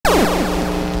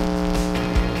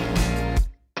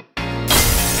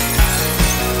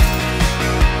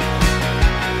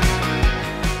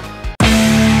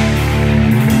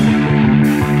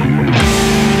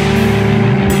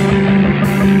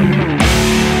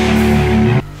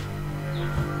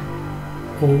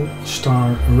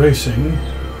All-Star Racing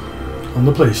on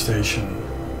the PlayStation.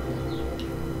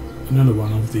 Another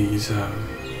one of these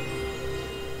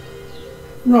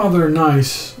rather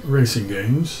nice racing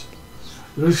games.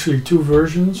 There's actually two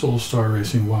versions, All-Star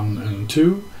Racing 1 and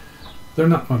 2. They're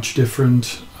not much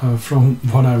different from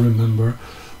what I remember,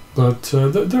 but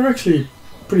they're actually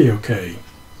pretty okay.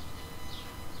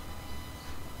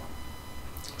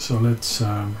 So let's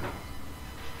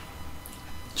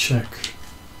check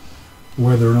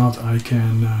whether or not I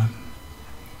can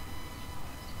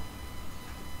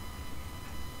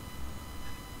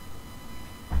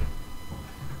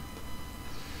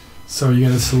so you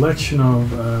get a selection of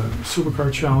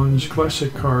Supercar Challenge,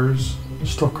 Classic Cars,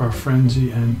 Stock Car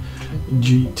Frenzy and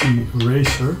GT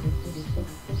Racer.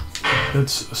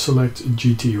 Let's select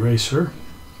GT Racer.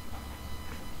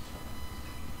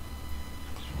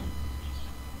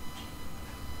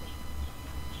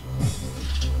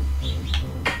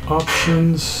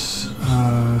 Options,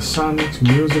 sound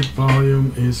music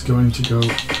volume is going to go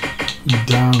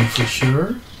down for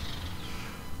sure.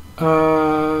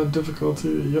 Difficulty,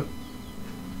 yep.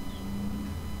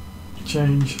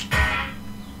 Change.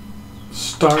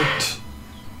 Start.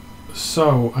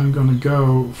 So I'm gonna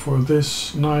go for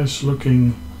this nice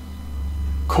looking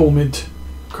Colmid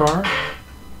car.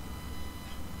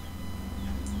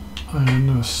 And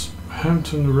a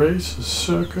Hampton Race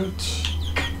Circuit.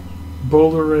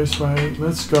 Boulder Raceway.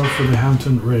 Let's go for the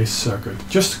Hampton Race Circuit,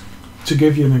 just to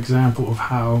give you an example of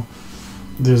how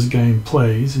this game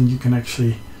plays, and you can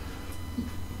actually,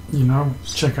 you know,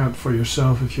 check out for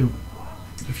yourself if you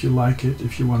like it,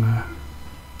 if you want to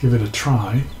give it a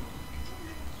try.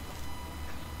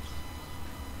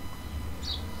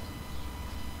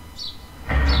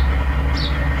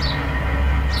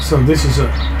 So this is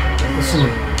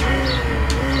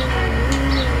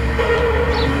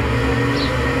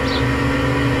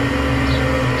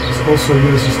also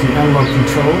uses the analog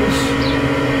controls.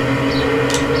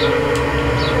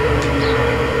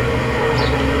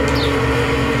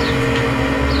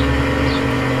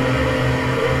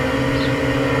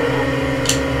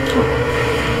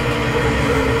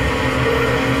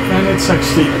 And it's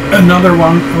actually another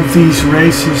one of these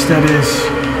races that is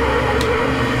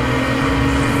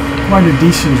quite a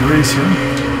decent racer.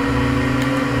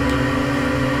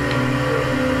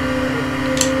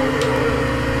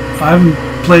 I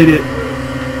haven't played it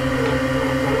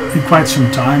in quite some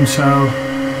time, so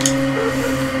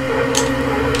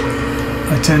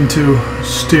I tend to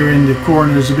steer in the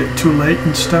corners a bit too late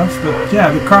and stuff. But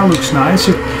yeah, the car looks nice.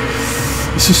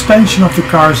 The suspension of the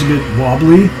car is a bit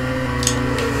wobbly,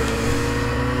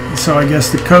 so I guess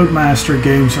the Codemaster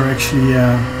games are actually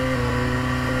a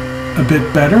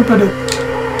bit better, but it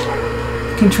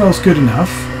controls good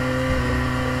enough.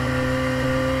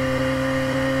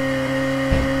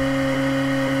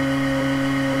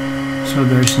 So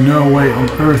there's no way on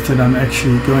earth that I'm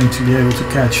actually going to be able to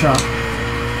catch up,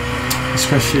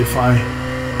 especially if I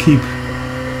keep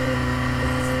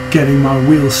getting my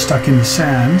wheels stuck in the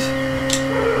sand.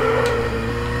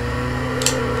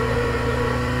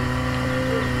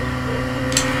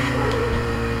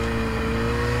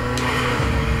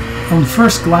 On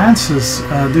first glances,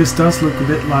 this does look a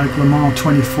bit like Le Mans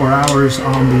 24 Hours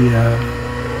on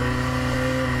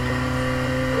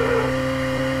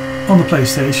the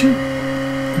PlayStation.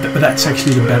 But that's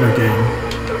actually the better game.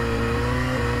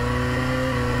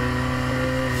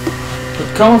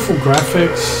 But colorful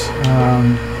graphics,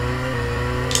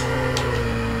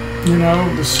 you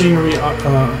know, the scenery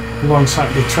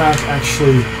alongside the track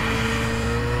actually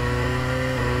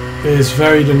is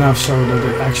varied enough so that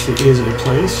it actually is a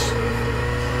place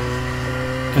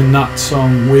and not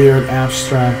some weird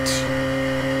abstract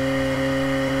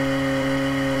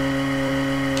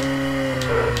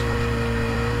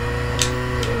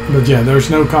But yeah, there's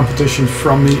no competition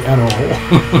from me at all.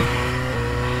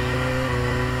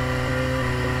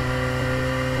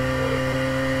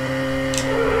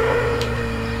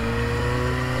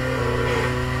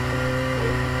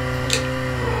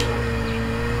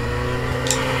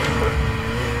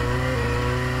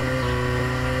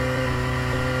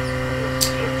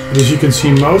 But as you can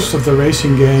see, most of the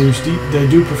racing games, they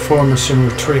do perform a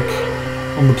similar trick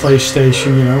on the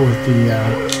PlayStation, you know, with the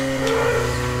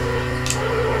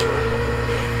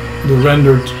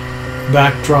rendered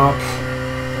backdrop.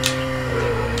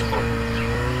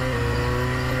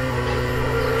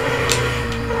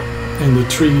 And the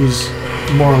trees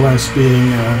more or less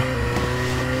being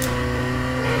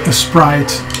a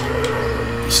sprite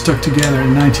stuck together at a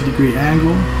 90-degree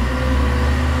angle.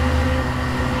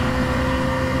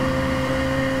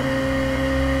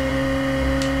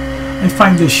 I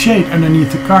find the shade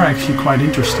underneath the car actually quite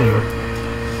interesting.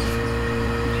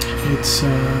 It's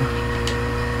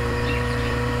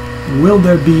will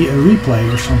there be a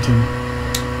replay or something?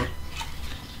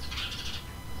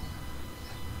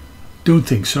 Don't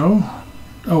think so.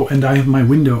 Oh, and I have my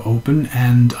window open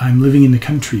and I'm living in the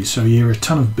country, so you hear a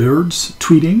ton of birds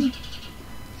tweeting.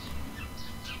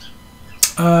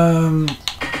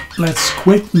 Let's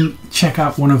quit and check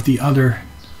out one of the other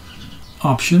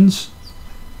options.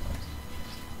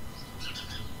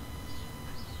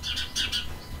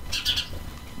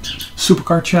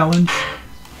 Supercar challenge.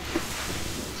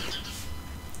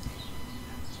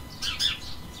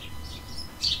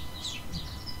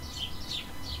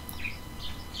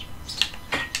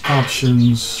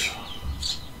 Options,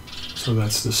 so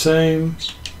that's the same.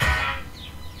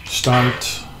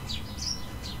 Start.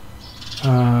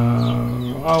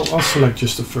 I'll select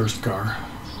just the first car.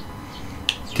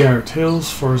 Garrett Hills,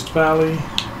 Forest Valley.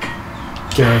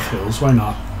 Garrett Hills, why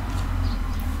not?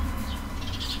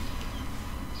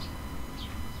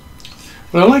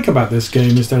 What I like about this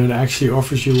game is that it actually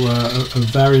offers you a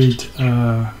varied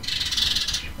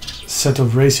set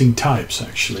of racing types,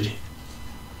 actually.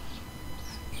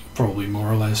 Probably more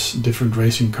or less different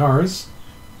racing cars.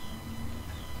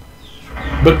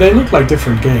 But they look like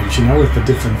different games, you know, with the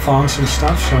different fonts and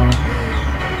stuff, so...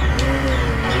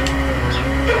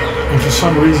 And for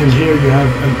some reason here you have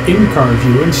an in-car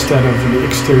view instead of the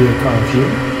exterior car view,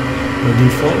 the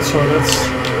default, so that's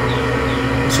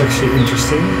actually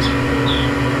interesting.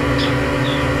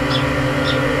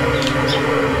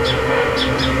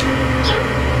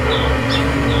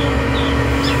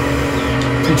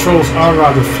 Controls are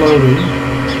rather floaty.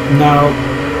 Now,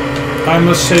 I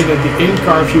must say that the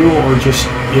in-car view, or just,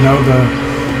 you know,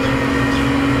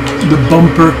 the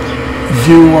bumper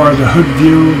view or the hood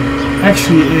view,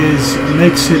 actually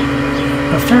makes it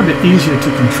a fair bit easier to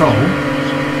control.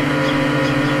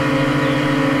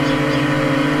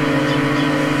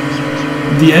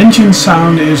 The engine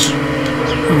sound is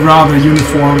rather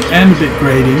uniform and a bit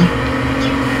grating.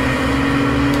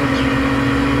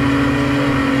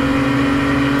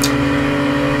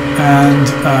 And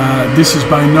this is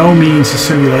by no means a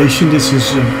simulation, this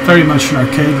is very much an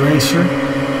arcade racer.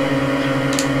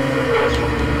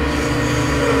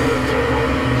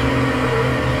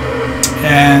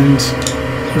 And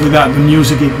without the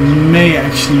music it may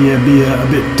actually be a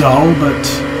bit dull, but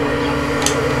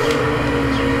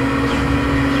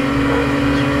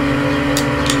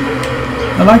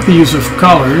I like the use of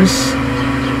colors.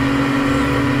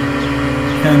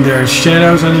 And there are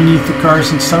shadows underneath the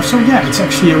cars and stuff, so yeah, it's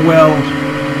actually a well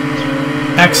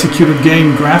executed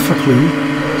game graphically.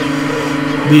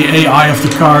 The AI of the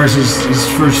cars is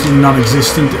virtually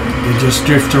non-existent, they just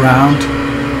drift around.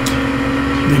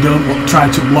 They don't try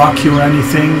to block you or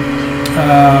anything.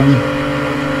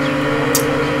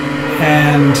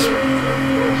 And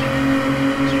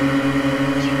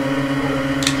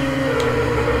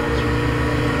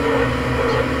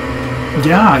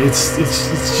yeah, it's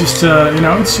just you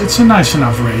know, it's a nice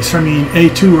enough racer. I mean,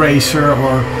 A2 Racer,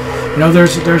 or you know,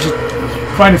 there's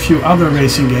quite a few other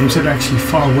racing games that are actually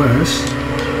far worse.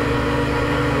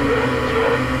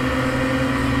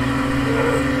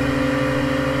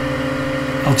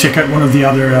 I'll check out one of the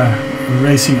other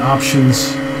racing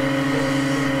options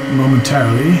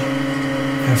momentarily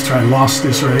after I lost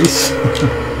this race.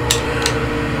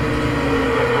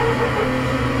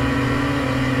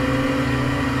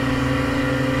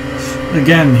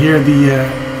 Again, here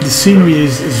the scenery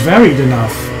is varied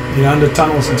enough, you know, and the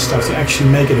tunnels and stuff to actually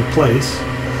make it a place.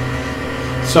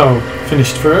 So,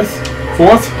 finished fourth.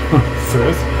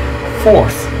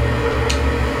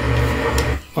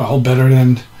 Well, better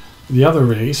than the other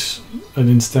race. I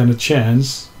didn't stand a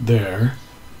chance there.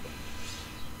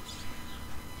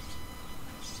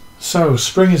 So,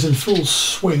 spring is in full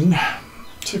swing.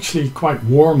 It's actually quite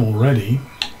warm already.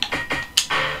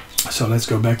 So let's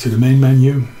go back to the main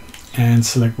menu and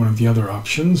select one of the other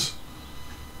options.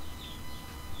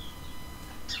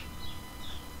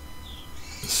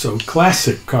 So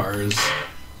classic cars.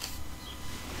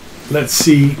 Let's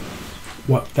see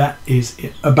what that is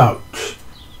about.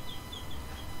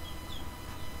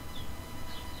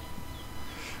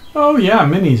 Oh yeah,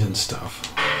 minis and stuff.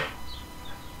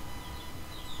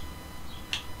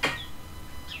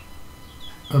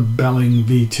 A Belling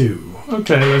V2.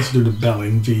 Okay, let's do the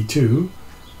Belling V2.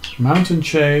 Mountain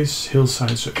chase,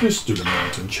 hillside. So let's do the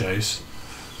mountain chase.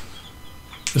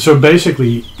 So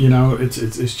basically, you know,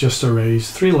 it's just a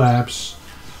race, 3 laps,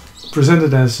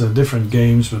 presented as different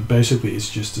games, but basically it's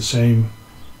just the same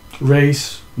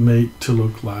race made to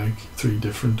look like 3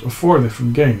 different or 4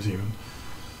 different games even.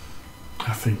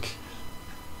 I think.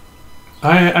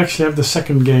 I actually have the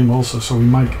second game also, so we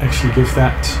might actually give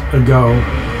that a go.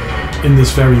 in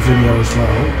this very video as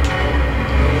well.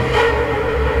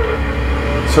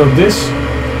 So this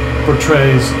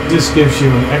gives you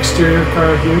an exterior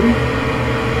car view.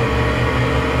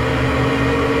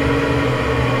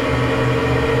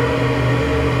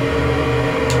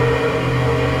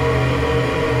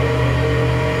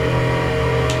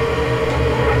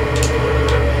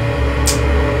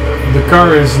 The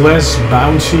car is less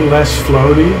bouncy, less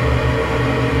floaty,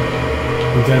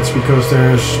 but that's because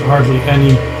there's hardly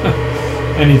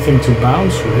anything to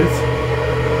bounce with.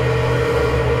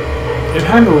 It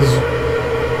handles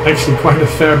actually quite a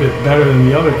fair bit better than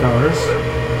the other cars,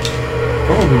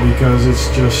 probably because it's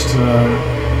just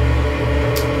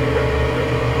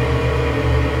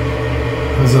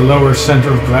has a lower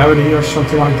center of gravity or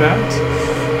something like that.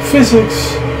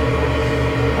 Physics,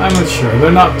 I'm not sure.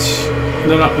 They're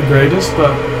not the greatest,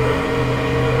 but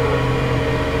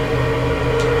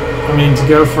I mean, to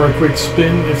go for a quick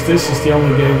spin, if this is the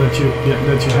only game that you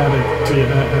had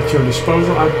at your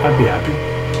disposal, I'd be happy.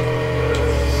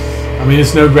 I mean,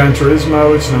 it's no Gran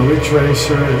Turismo, it's no Ridge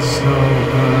Racer, it's no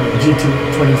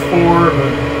GT24,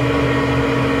 but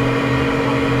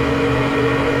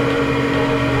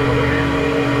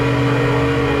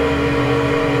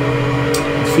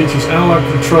it features analog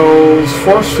controls,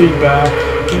 force feedback.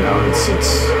 You know, it's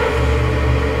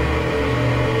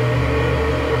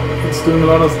doing a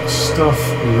lot of stuff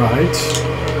right.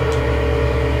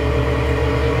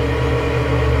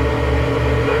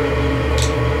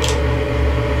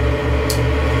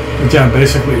 But yeah,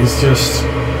 basically it's just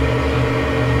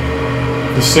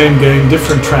the same game,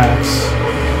 different tracks,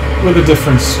 with a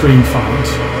different screen font.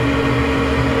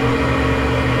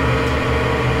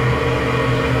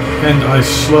 And I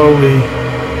slowly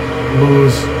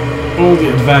lose all the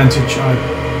advantage I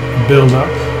build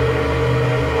up.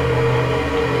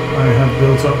 I have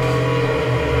built up,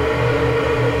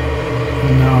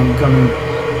 and now I'm coming.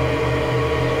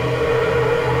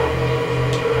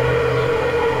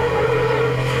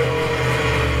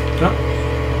 Yep,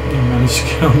 I managed to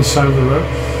get on the side of the road.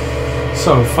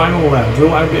 So, final lap.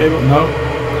 Will I be able? No.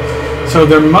 So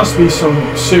there must be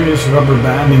some serious rubber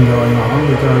banding going on,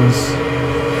 because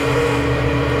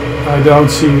I don't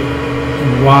see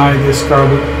why this car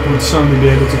would suddenly be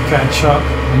able to catch up.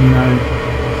 I mean,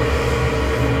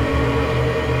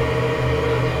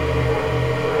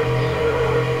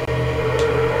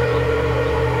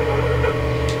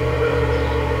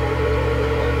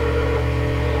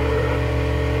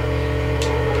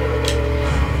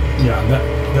 yeah,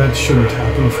 that shouldn't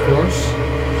happen, of course.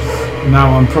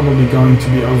 Now I'm probably going to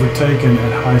be overtaken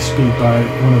at high speed by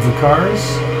one of the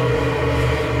cars.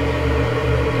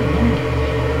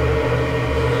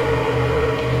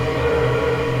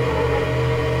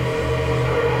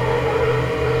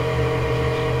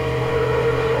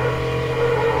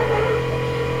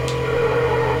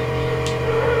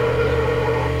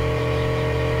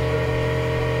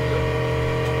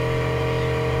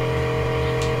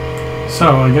 So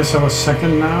I guess I was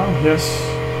second now, yes.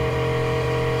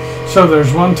 So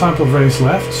there's one type of race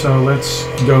left, so let's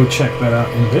go check that out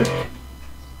in a bit.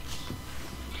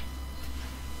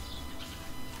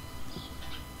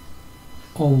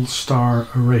 All-Star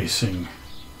Racing.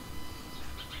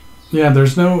 Yeah,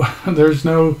 there's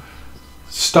no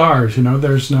stars, you know,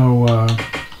 there's no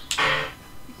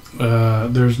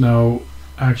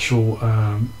actual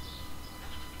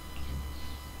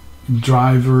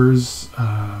drivers,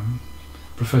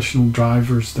 professional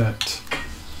drivers that,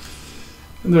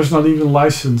 and there's not even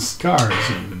licensed cars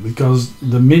even, because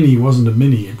the Mini wasn't a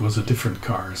Mini, it was a different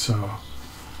car, so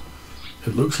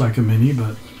it looks like a Mini,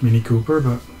 but Mini Cooper.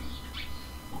 But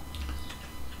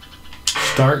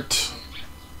start,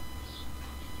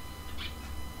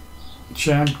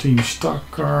 champ team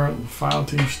stock car, file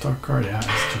team stock car. Yeah,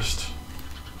 it's just,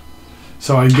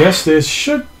 so I guess this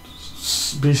should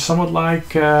be somewhat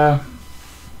like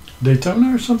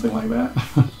Daytona or something like that.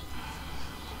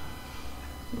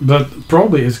 But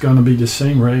probably it's going to be the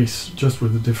same race, just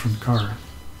with a different car.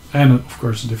 And of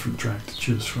course a different track to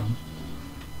choose from.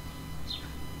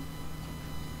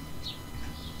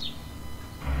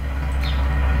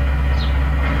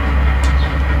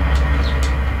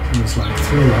 It's like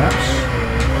 3 laps.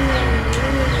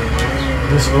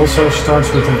 This also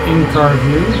starts with an in-car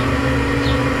view.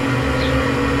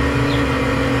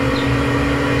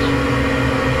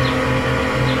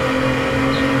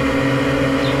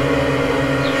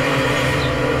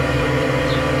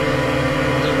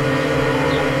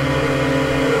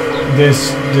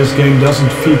 This game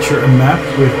doesn't feature a map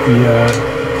with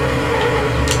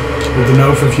an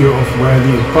overview of where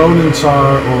the opponents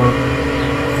are or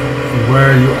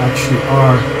where you actually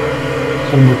are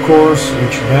on the course,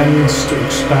 which bends to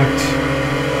expect.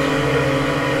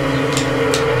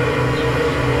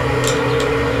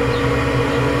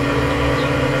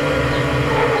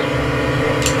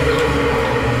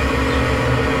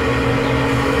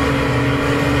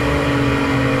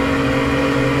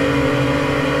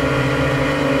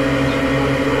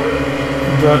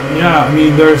 But yeah, I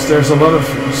mean, there's a lot of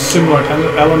similar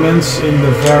elements in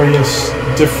the various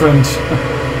different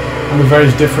on the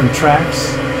various different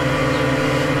tracks.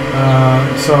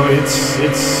 So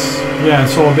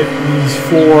it's all a bit. These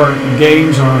 4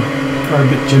 games are a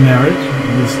bit generic.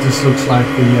 This looks like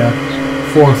the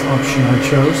 4th option I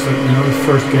chose. That, you know, the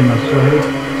first game I played.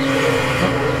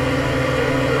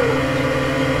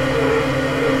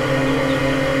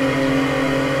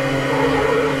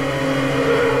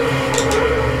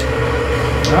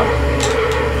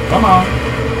 Come on.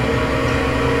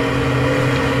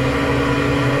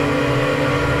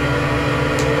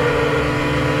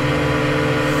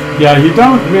 Yeah, you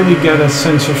don't really get a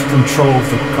sense of control of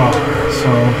the car,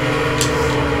 so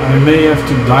I may have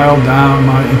to dial down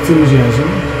my enthusiasm.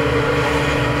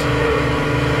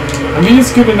 I mean,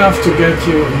 it's good enough to give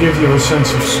you a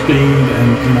sense of speed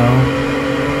and, you know,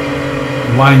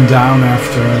 wind down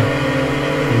after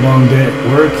a long day at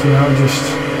work, you know, just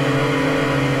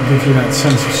give you that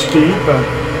sense of speed, but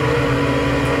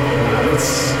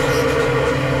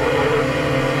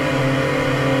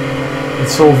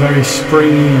it's all very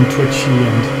springy and twitchy,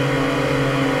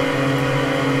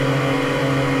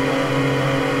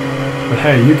 but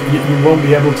hey, you won't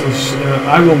be able to.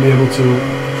 I won't be able to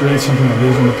create something like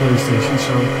this on the PlayStation,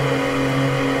 so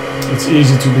it's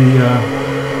easy to be.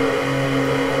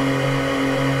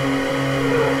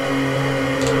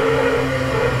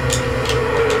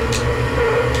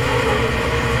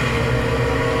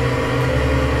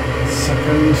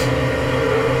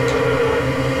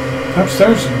 Perhaps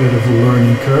there's a bit of a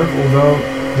learning curve, although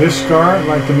this car,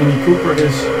 like the Mini Cooper,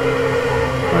 is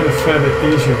quite a fair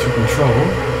bit easier to control.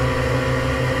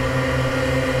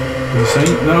 This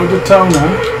ain't no Daytona.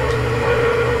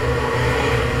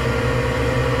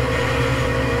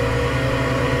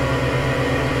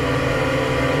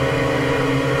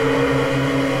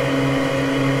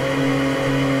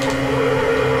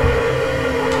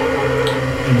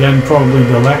 Again, probably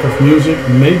the lack of music,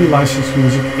 maybe licensed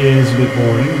music, is a bit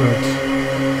boring, but...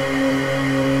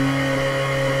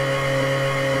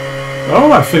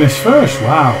 Oh, I finished first,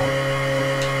 wow.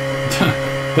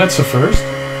 That's a first.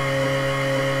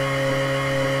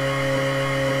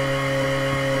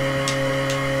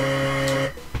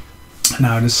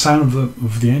 Now, the sound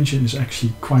of the engine is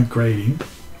actually quite grating.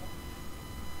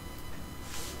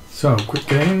 So, quick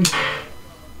game.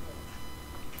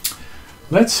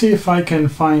 Let's see if I can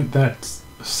find that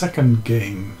second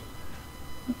game.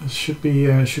 It should be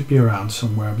around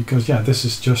somewhere, because yeah, this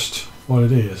is just what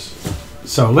it is.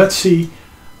 So let's see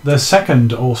the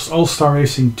second All-Star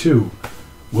Racing 2.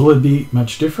 Will it be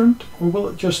much different, or will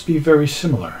it just be very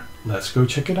similar? Let's go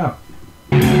check it out.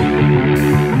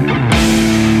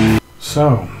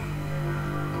 So,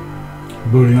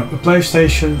 booting up the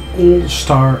PlayStation,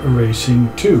 All-Star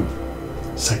Racing 2.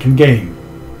 Second game.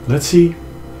 Let's see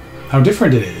how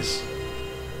different it is.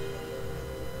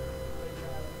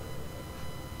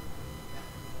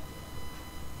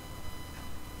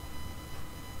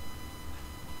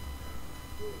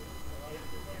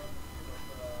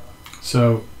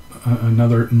 So,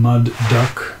 another mud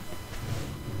duck.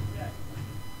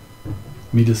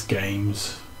 Midas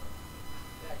Games.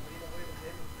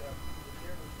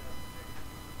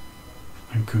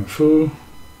 And Kung Fu.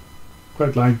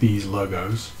 Quite like these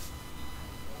logos.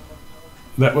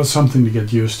 That was something to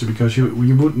get used to, because you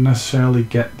wouldn't necessarily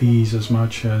get these as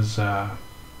much as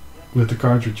with the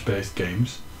cartridge-based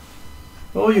games.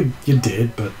 Well, you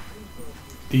did, but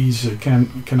these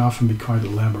can often be quite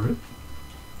elaborate.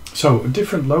 So, a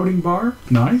different loading bar,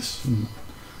 nice. And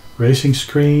racing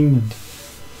screen, and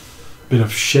a bit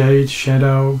of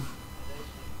shadow.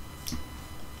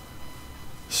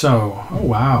 So, oh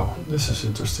wow, this is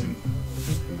interesting.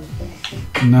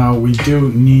 Now we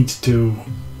do need to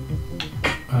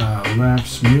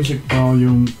lapse music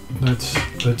volume. Let's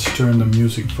turn the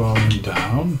music volume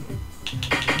down.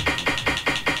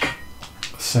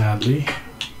 Sadly.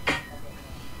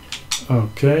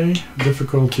 Okay,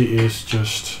 difficulty is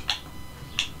just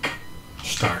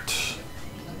start.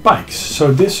 Bikes.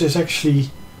 So this is actually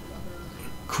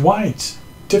quite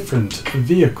different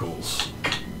vehicles,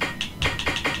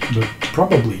 but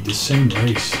probably the same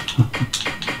race.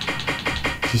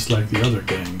 Just like the other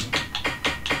game.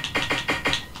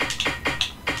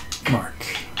 Mark.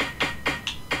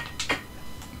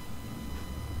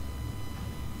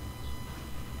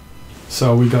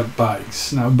 So we got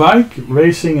bikes. Now bike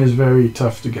racing is very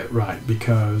tough to get right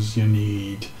because you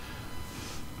need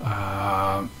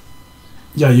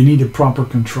you need a proper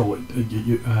control.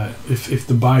 If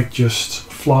the bike just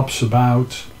flops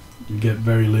about, you get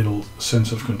very little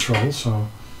sense of control. So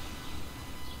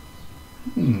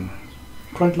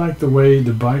quite like the way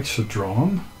the bikes are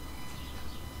drawn.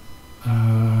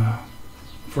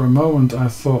 For a moment I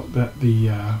thought that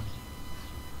the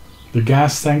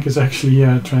gas tank is actually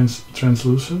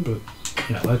translucent, but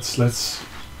yeah, let's.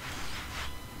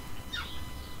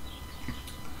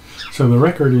 So the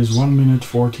record is 1 minute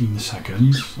 14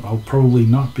 seconds. I'll probably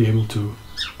not be able to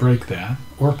break that,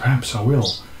 or perhaps I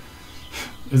will.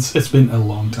 It's been a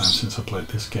long time since I played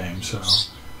this game, so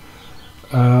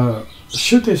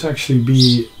should this actually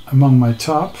be among my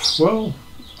top? Well,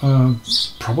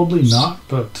 probably not,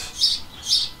 but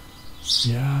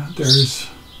yeah, there's.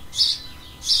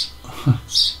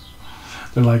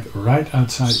 They're like right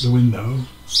outside the window,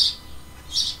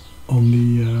 on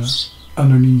the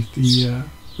underneath the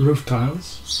roof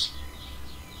tiles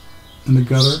in the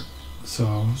gutter.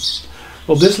 So,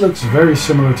 well, this looks very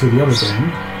similar to the other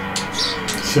game.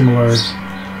 Similar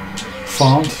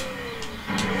font.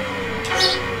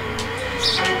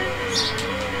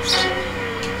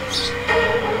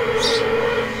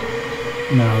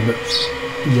 No, but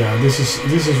yeah, this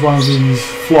is one of these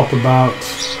flop about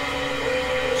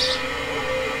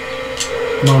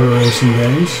motor racing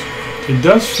games. It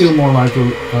does feel more like a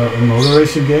motor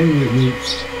racing game. You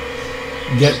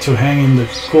get to hang in the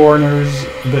corners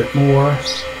a bit more.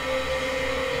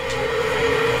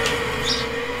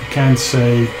 I can't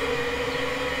say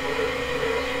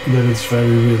that it's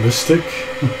very realistic.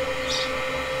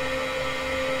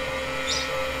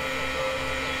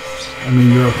 I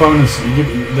mean, your opponents,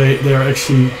 they are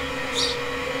actually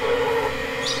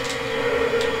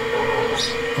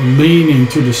leaning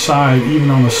to the side, even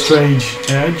on a straight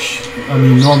edge. I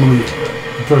mean, normally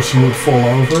a person would fall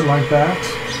over like that.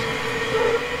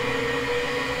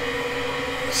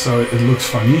 So it looks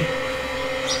funny.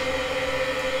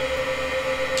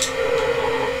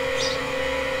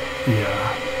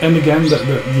 Yeah. And again,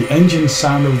 the engine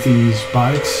sound of these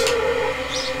bikes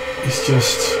is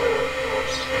just...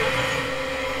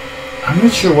 I'm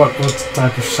not sure what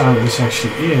type of sound this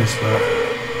actually is, but...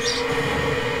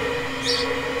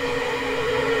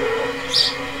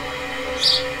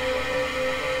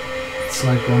 It's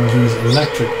like one of these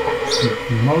electric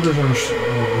motors or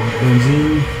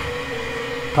benzene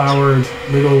powered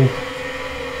little...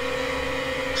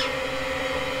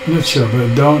 I'm not sure, but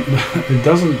it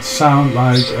doesn't sound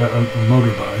like a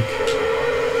motorbike.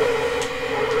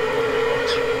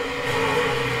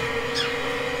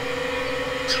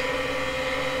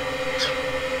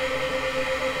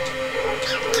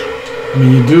 I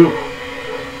mean, you do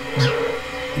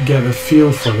get a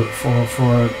feel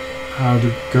for how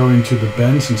to go into the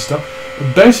bends and stuff,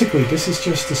 but basically this is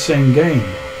just the same game.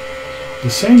 The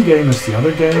same game as the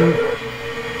other game.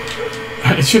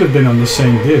 It should have been on the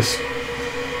same disc.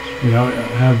 You know,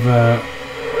 have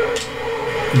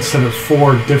instead of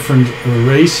 4 different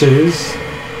races,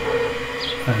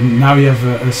 now you have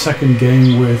a second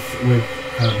game with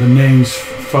the names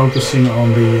focusing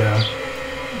on the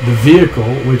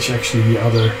vehicle, which actually the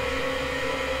other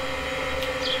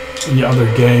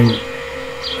game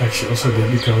actually also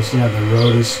did, because yeah, the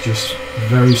road is just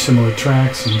very similar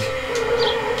tracks and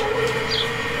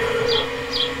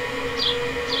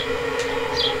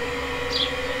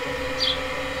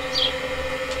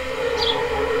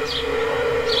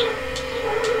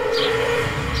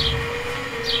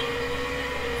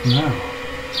now.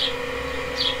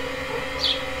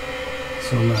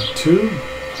 So lap 2,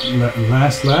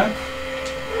 last lap,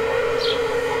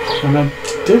 and I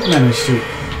did manage to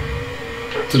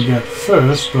get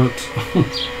first, but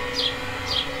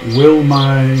will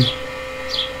my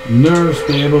nerves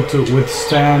be able to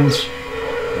withstand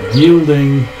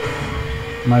yielding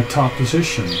my top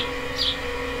position?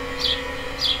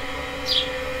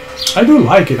 I do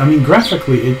like it. I mean,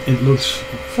 graphically it looks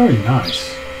very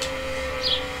nice,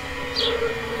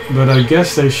 but I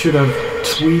guess they should have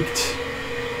tweaked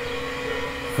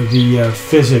the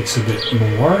physics a bit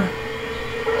more.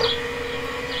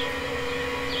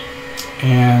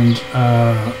 And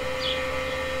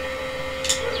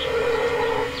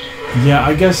yeah,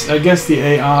 I guess the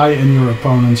AI and your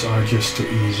opponents are just too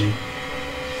easy,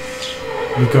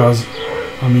 because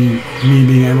I mean, me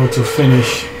being able to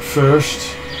finish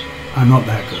first, I'm not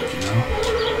that good, you know.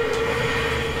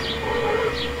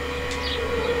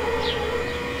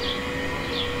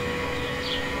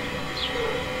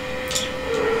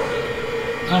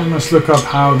 I must look up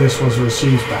how this was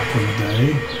received back in the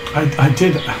day.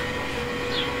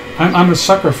 I'm a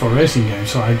sucker for racing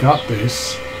games, so I got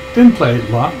this. Didn't play it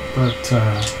a lot, but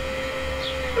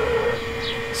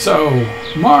so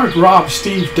Mark, Rob,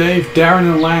 Steve, Dave,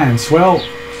 Darren, and Lance. Well,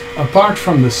 apart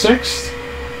from the 6th,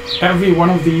 every one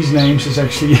of these names is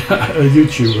actually a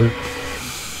YouTuber.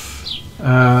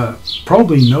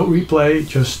 Probably no replay,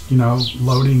 just, you know,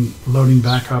 loading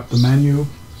back up the menu.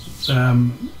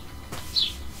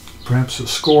 Perhaps a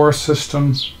score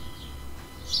system.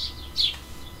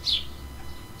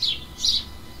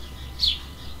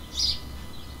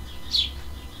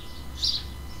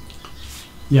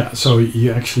 Yeah, so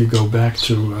you actually go back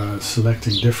to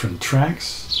selecting different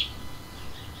tracks.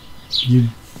 You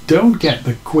don't get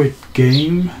the quit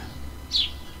game.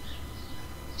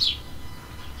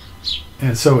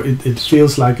 And so it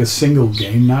feels like a single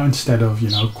game now instead of, you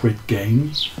know, quit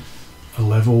game, a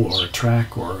level or a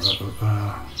track or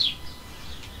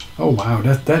oh wow,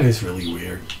 that is really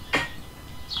weird.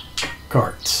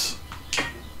 Carts.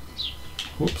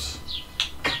 Whoops.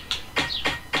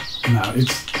 Now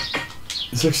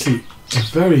it's actually a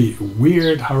very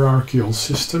weird hierarchical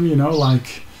system, you know,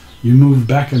 like you move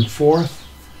back and forth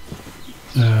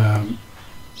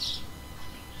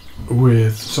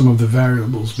with some of the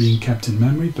variables being kept in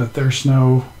memory, but there's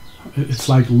no, it's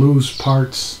like loose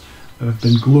parts that have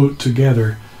been glued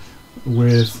together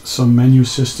with some menu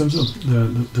systems.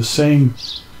 The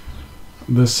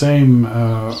same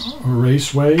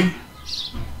raceway,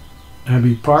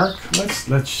 Abbey Park.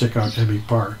 Let's check out Abbey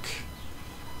Park.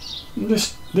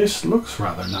 This looks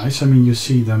rather nice. I mean, you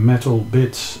see the metal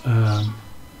bits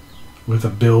with a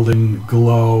building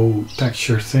glow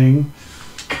texture thing.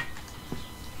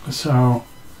 So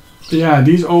yeah,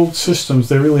 these old systems,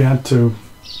 they really had to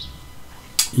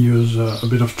use a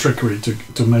bit of trickery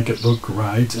to make it look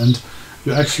right. And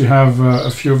you actually have a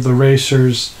few of the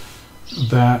racers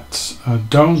that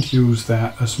don't use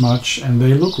that as much, and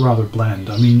they look rather bland.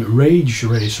 I mean, Rage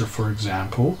Racer, for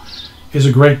example, is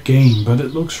a great game, but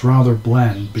it looks rather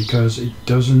bland because it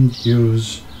doesn't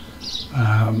use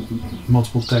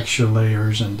multiple texture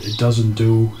layers, and it doesn't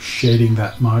do shading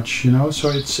that much, you know, so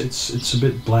it's a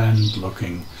bit bland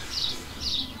looking.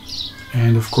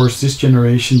 And of course this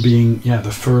generation being, yeah,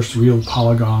 the first real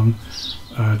polygon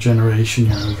generation,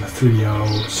 you know, the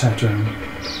 3DO, Saturn,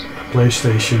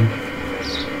 PlayStation.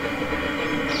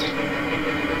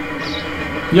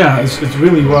 Yeah, it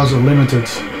really was a limited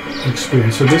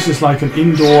experience. So this is like an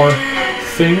indoor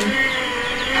thing.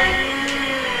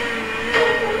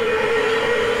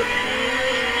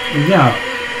 Yeah,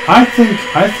 I think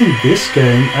this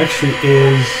game actually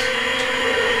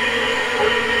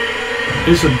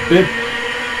is a bit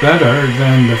better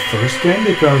than the first game,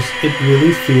 because it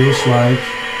really feels like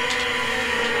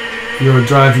you're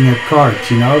driving a kart,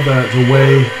 you know, the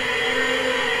way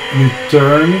you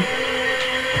turn.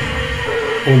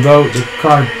 Although the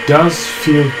kart does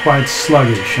feel quite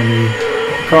sluggish. I mean,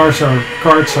 karts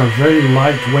are very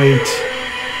lightweight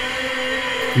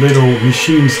little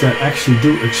machines that actually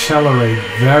do accelerate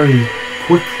very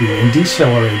quickly and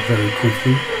decelerate very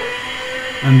quickly.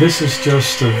 And this is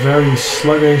just a very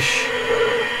sluggish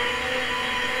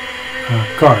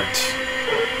kart.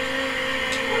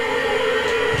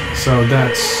 So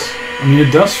that's, I mean,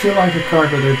 it does feel like a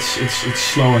kart, but it's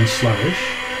slow and sluggish.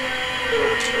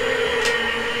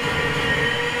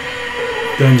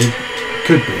 Then it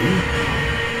could be.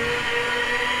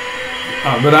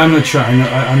 But I'm not sure.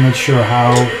 I'm not sure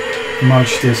how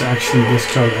much this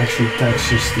code actually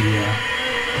taxes the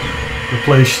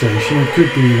PlayStation. It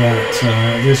could be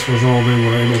that this was all they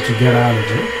were able to get out of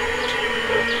it.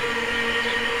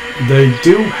 They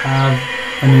do have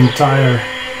an entire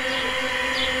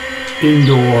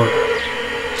indoor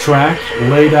track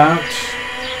laid out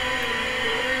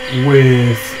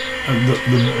with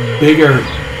the bigger,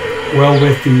 well,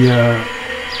 with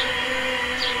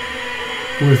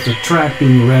the track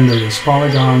being rendered as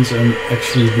polygons, and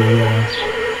actually the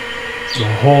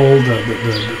whole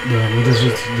what is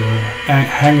it, the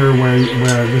hangar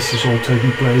where this is all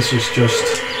taking place is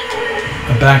just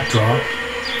a backdrop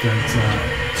that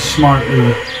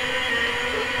smartly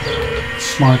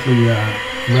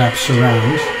wraps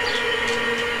around.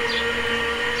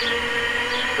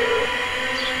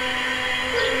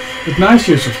 But nice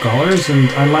use of colors, and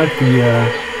I like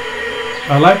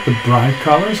the bright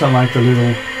colors. I like the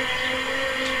little.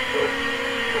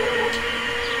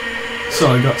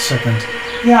 So I got second.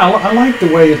 Yeah, I like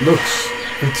the way it looks.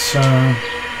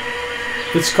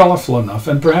 It's colorful enough,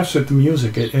 and perhaps with the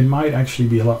music, it might actually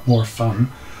be a lot more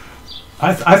fun.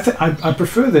 I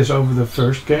prefer this over the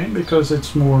first game because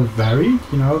it's more varied.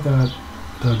 You know, the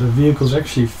vehicles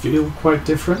actually feel quite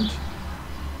different.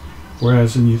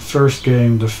 Whereas in the first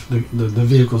game, the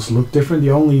vehicles look different. The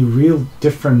only real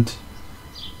different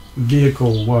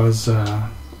vehicle was the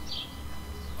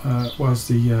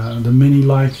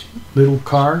mini-like little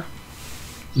car,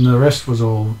 and the rest was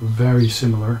all very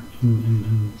similar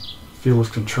in field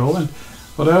of control. And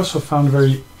what I also found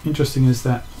very interesting is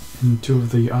that in two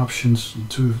of the options,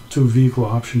 two vehicle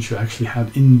options, you actually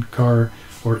had in-car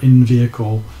or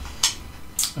in-vehicle.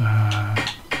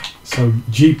 So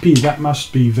GP, that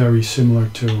must be very similar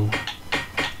to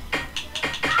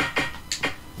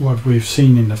what we've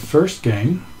seen in the first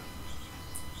game.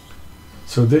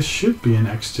 So this should be an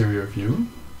exterior view.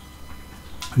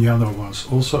 The other was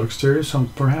also exterior, so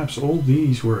perhaps all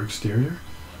these were exterior.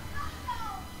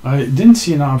 I didn't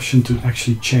see an option to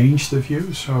actually change the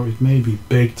view, so it may be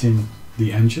baked in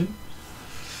the engine.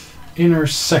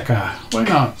 Interseca, why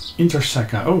not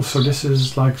Interseca? Oh, so this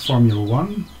is like Formula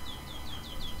 1.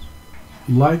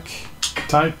 Like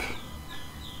type.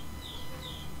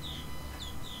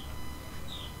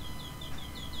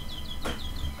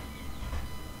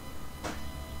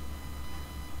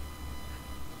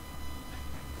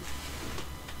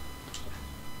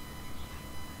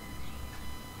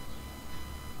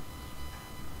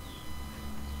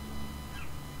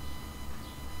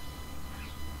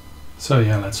 So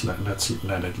yeah, let's let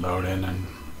it load in and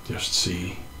just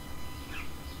see.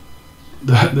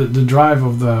 The drive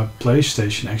of the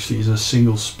PlayStation actually is a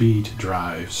single speed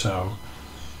drive, so,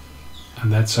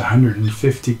 and that's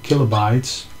 150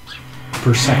 kilobytes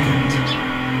per second.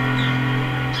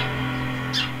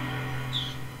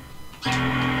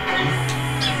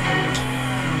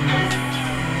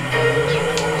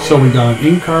 So we got an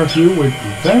in-car view with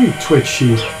very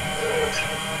twitchy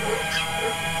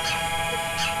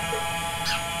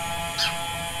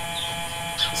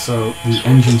so the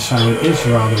engine sound is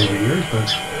rather weird, but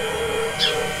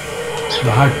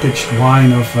the high-pitched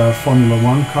whine of Formula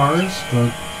 1 cars,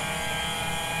 but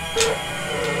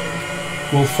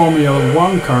well, Formula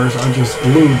 1 cars are just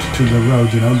glued to the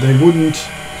road, you know. They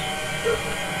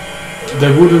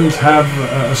wouldn't have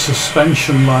a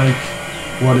suspension like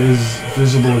what is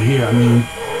visible here. I mean,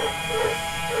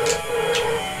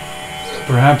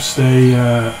 perhaps they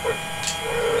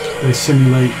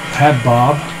simulate head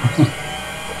bob.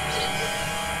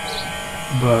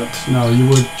 But no, you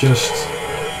would just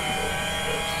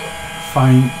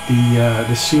find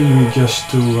the scenery just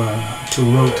to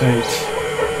rotate,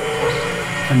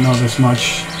 and not as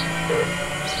much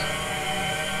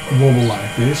wobble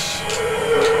like this.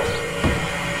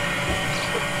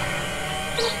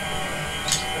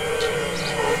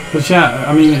 But yeah,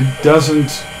 I mean, it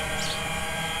doesn't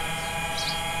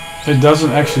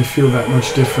actually feel that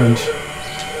much different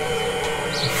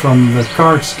from the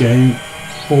cards game.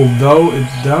 Although it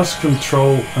does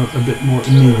control a bit more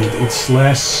immediate, it's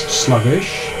less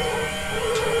sluggish.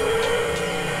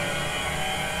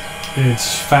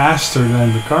 It's faster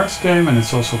than the cards game, and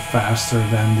it's also faster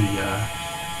than the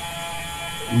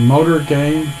motor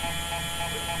game.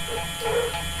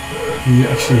 You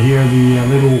actually hear the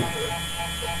little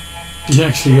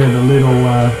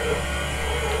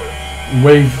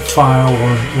wave file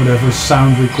or whatever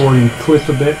sound recording clip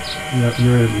a bit.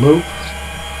 You're at loop.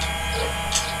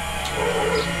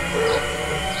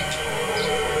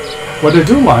 What I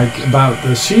do like about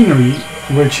the scenery,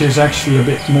 which is actually a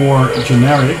bit more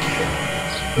generic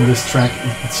in this track,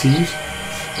 it seems,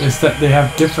 is that they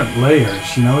have different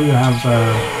layers. You know, you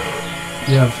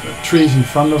have trees in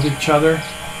front of each other,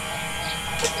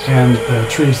 and the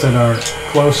trees that are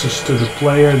closest to the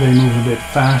player, they move a bit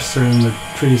faster than the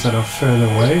trees that are further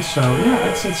away. So yeah,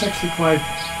 it's actually quite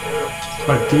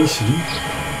decent.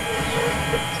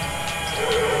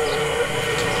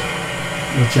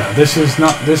 But yeah, this is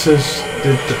not a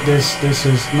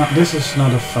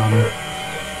fun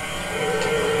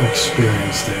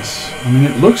experience. This, I mean,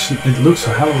 it looks a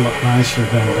hell of a lot nicer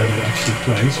than that it actually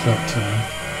plays. But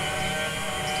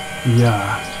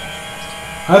yeah,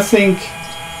 I think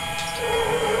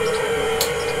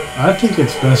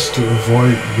it's best to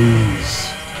avoid these.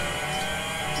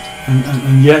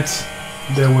 And yet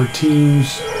there were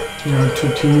teams, you know,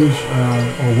 two teams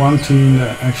or one team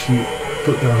that actually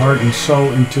put their heart and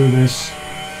soul into this.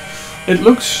 It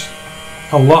looks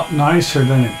a lot nicer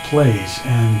than it plays,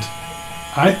 and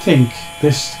I think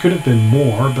this could have been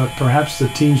more, but perhaps the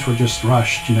teams were just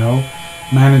rushed, you know.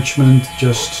 Management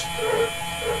just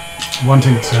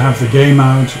wanting to have the game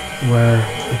out where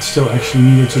it still actually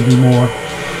needed to be more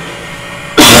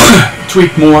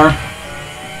tweak more.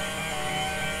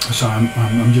 So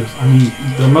I mean,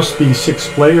 there must be 6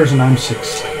 players and I'm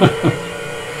 6.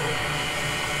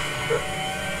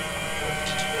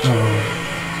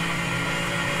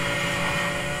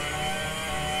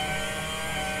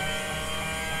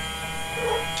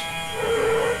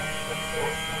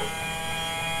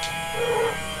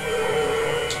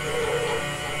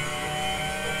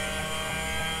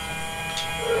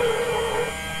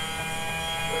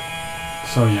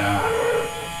 So yeah,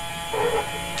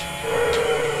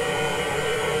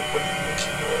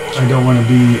 I don't want to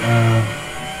be,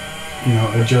 you know,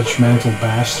 a judgmental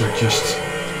bastard, just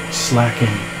slacking,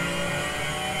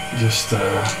 just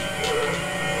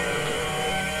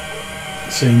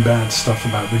saying bad stuff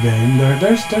about the game.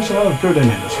 There's a lot of good in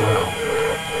it as well.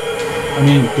 I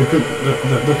mean,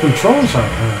 the controls are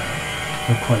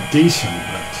quite decent,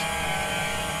 but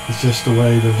it's just the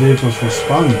way the vehicles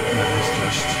respond that is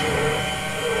just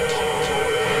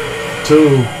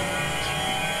too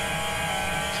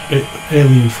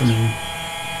alien for me.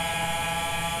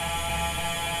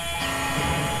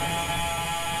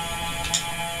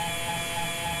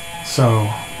 So,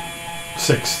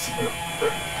 6th.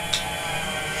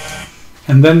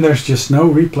 And then there's just no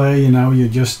replay, you know, you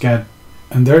just get,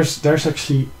 and there's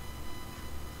actually,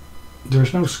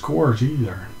 there's no scores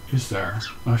either, is there?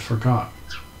 I forgot.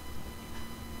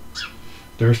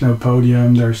 There's no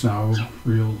podium, there's no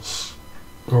reals,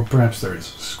 or perhaps there is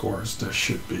scores, there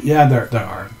should be. Yeah, there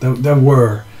are. There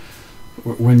were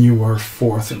when you were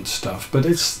 4th and stuff, but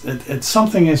it's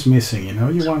something is missing, you know.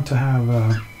 You want to have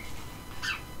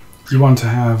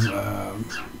a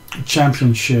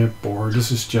championship, or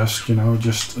this is just, you know,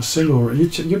 just a single,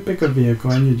 you pick a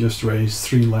vehicle and you just race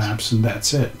 3 laps and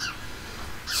that's it.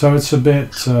 So it's a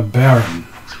bit barren.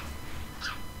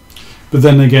 But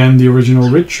then again, the original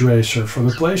Ridge Racer for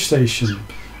the PlayStation,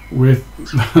 with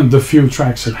the few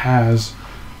tracks it has,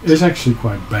 is actually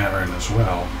quite barren as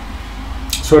well.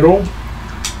 So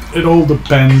it all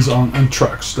depends on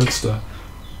trucks. That's the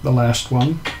last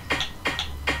one.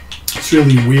 It's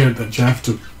really weird that you have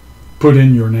to put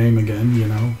in your name again, you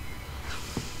know.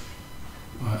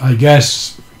 I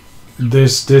guess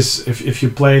this if you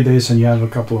play this and you have a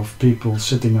couple of people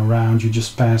sitting around, you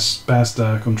just pass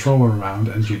the controller around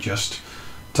and you just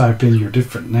type in your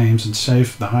different names and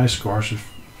save the high scores.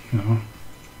 If, you know,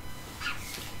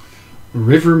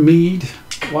 Rivermead,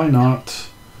 why not?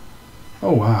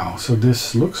 Oh wow, so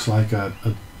this looks like a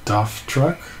DAF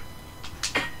truck.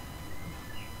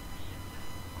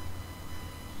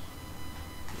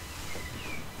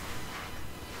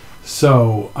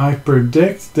 So I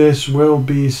predict this will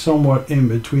be somewhat in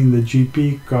between the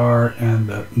GP car and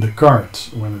the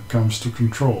kart when it comes to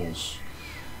controls.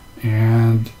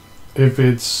 And if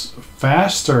it's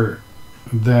faster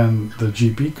than the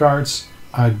GP karts,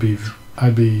 I'd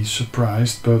be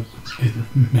surprised, but it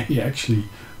may actually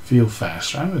feel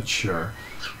faster. I'm not sure.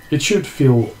 It should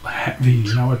feel heavy,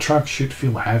 you know. A truck should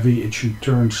feel heavy. It should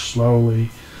turn slowly.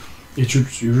 It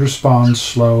should respond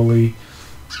slowly.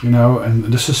 You know, and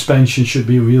the suspension should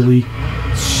be really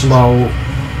slow.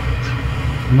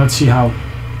 And let's see how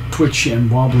twitchy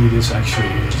and wobbly this actually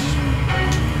is.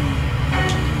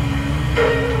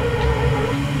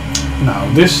 Now,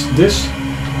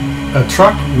 a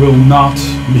truck will not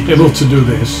be able to do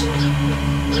this.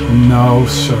 No,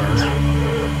 sir.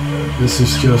 This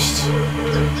is just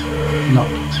no.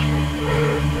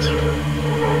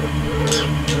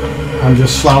 I'm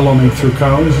just slaloming through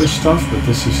cones and stuff, but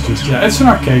this is just, yeah, it's an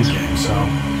arcade game, so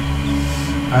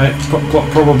I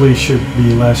probably should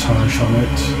be less harsh on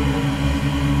it.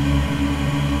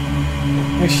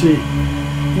 Actually,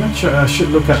 I'm not sure, I should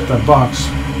look at the box,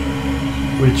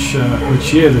 which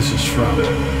year this is from.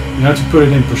 You have to put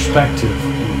it in perspective,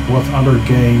 what other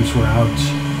games were out.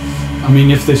 I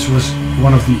mean, if this was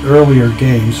one of the earlier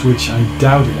games, which I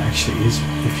doubt it actually is,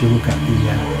 if you look at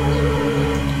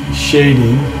the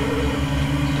shading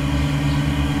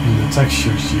and the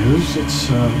textures used, it's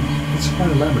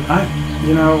quite elaborate.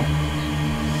 You know,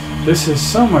 this is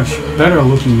so much better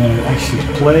looking than it actually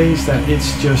plays that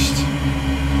it's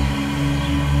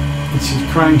a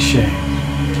crying shame.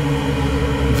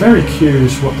 Very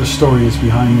curious what the story is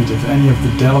behind it. If any of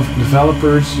the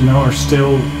developers, you know, are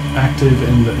still active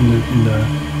in the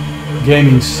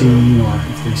gaming scene, or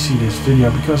if they see this video,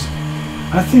 because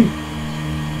I think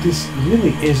this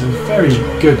really is a very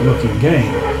good looking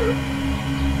game.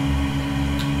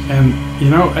 And you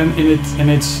know, and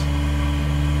it's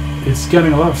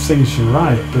getting a lot of things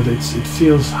right, but it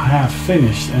feels half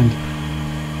finished. And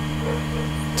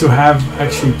to have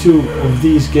actually 2 of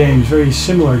these games, very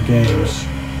similar games,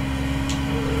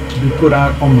 to be put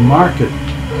out on the market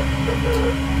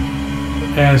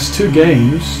as 2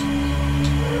 games,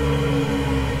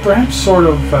 perhaps sort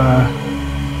of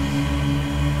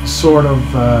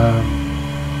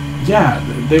yeah,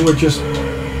 they were just.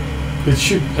 It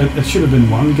should have been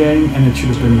 1 game, and it should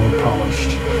have been more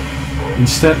polished.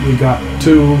 Instead, we got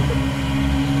 2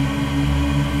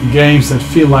 games that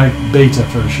feel like beta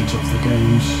versions of the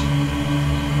games.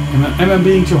 Am I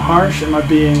being too harsh? Am I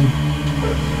being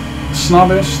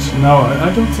snobbist? No,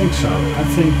 I don't think so. I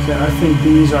think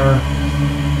these are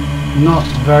not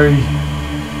very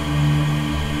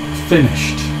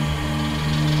finished,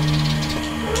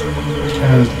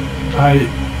 and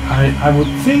I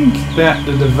would think that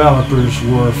the developers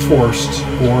were forced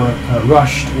or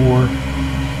rushed, or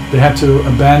they had to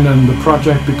abandon the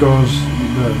project because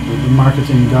the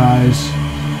marketing guys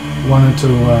wanted to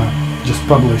just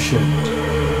publish it.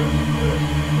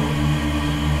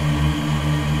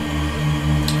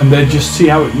 And they just see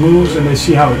how it moves and they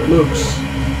see how it looks.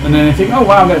 And then they think, oh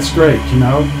wow, that's great, you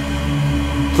know.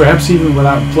 Perhaps even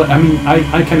without I mean,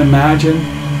 I can imagine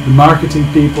the marketing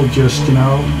people just, you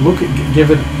know, give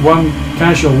it one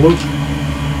casual look,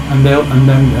 and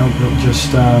then they'll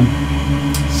just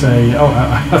say, oh,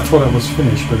 I thought it was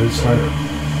finished, but it's like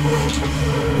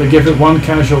they give it one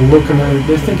casual look and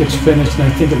they think it's finished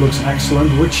and they think it looks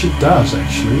excellent, which it does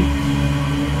actually.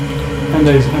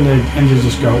 And you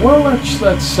just go, well,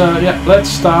 let's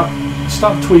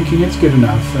stop tweaking. It's good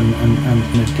enough, and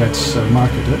it gets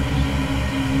marketed.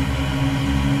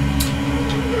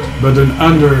 But an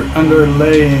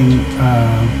underlaying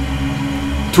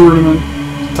tournament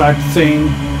type thing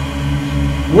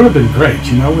would have been great,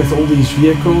 you know, with all these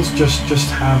vehicles. Just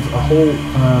have a whole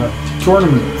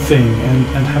tournament thing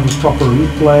and have a proper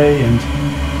replay and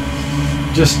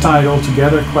just tie it all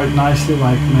together quite nicely,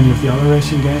 like many of the other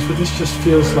racing games. But this just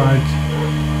feels like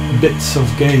bits of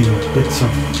game, bits of.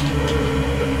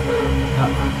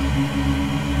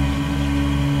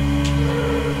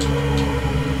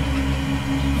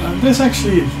 This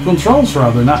actually controls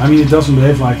rather nice. I mean, it doesn't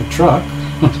behave like a truck,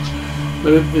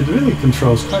 but it really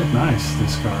controls quite nice,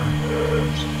 this car.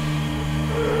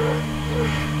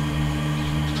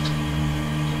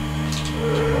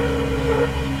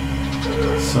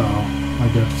 So I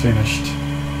got finished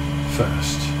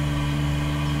first.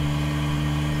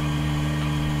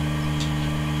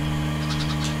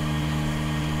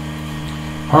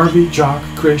 Harvey, Jock,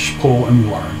 Krish, Paul and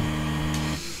Warren.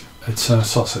 It's a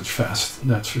sausage fest,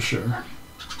 that's for sure.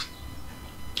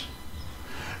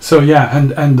 So yeah,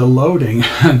 and the loading.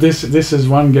 this is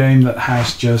one game that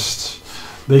has just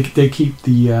they keep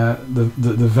the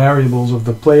variables of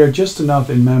the player just enough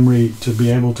in memory to be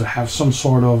able to have some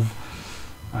sort of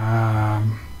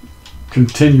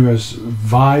continuous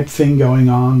vibe thing going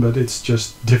on, but it's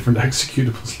just different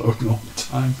executables loading all the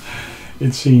time.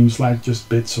 It seems like just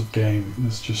bits of game.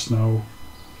 There's just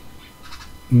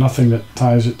nothing that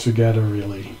ties it together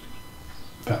really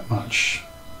that much.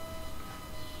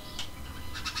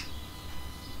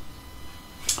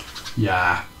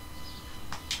 Yeah.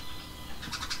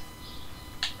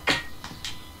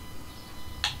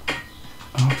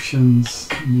 Options,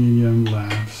 medium,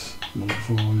 labs, low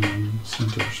volume,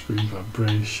 center of screen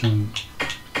vibration.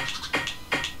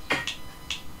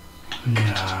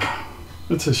 Yeah,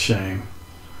 it's a shame.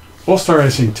 All-Star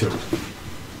Racing 2.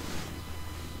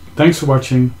 Thanks for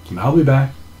watching, and I'll be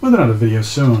back with another video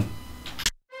soon.